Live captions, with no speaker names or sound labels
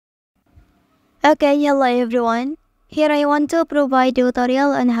Okay, hello everyone. Here I want to provide a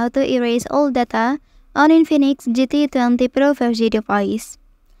tutorial on how to erase all data on Infinix GT20 Pro 5G device.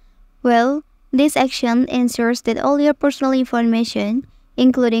 Well, this action ensures that all your personal information,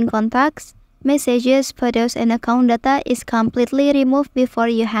 including contacts, messages, photos, and account data is completely removed before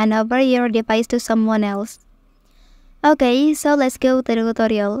you hand over your device to someone else. Okay, so let's go to the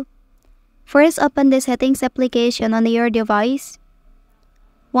tutorial. First, open the Settings application on your device.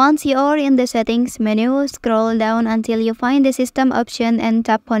 Once you are in the Settings menu, scroll down until you find the System option and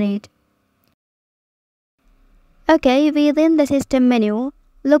tap on it. Okay, within the System menu,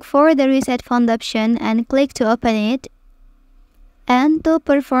 look for the Reset Phone option and click to open it. And to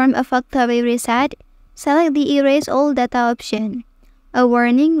perform a factory reset, select the Erase All Data option. A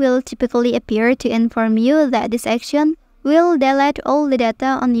warning will typically appear to inform you that this action will delete all the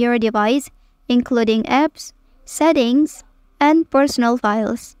data on your device, including apps, settings, and personal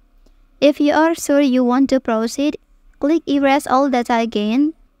files. If you are sure you want to proceed, click Erase All Data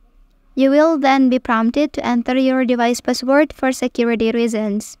again. You will then be prompted to enter your device password for security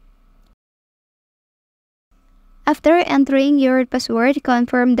reasons. After entering your password,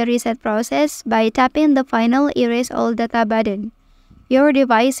 confirm the reset process by tapping the final Erase All Data button. Your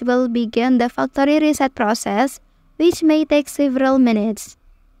device will begin the factory reset process, which may take several minutes.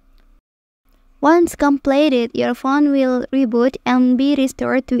 Once completed, your phone will reboot and be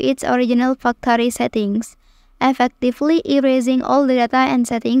restored to its original factory settings, effectively erasing all the data and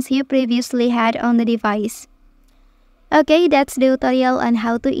settings you previously had on the device. Okay, that's the tutorial on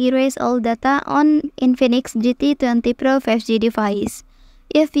how to erase all data on Infinix GT20 Pro 5G device.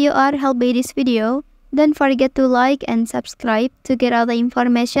 If you are helped by this video, don't forget to like and subscribe to get other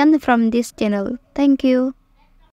information from this channel. Thank you.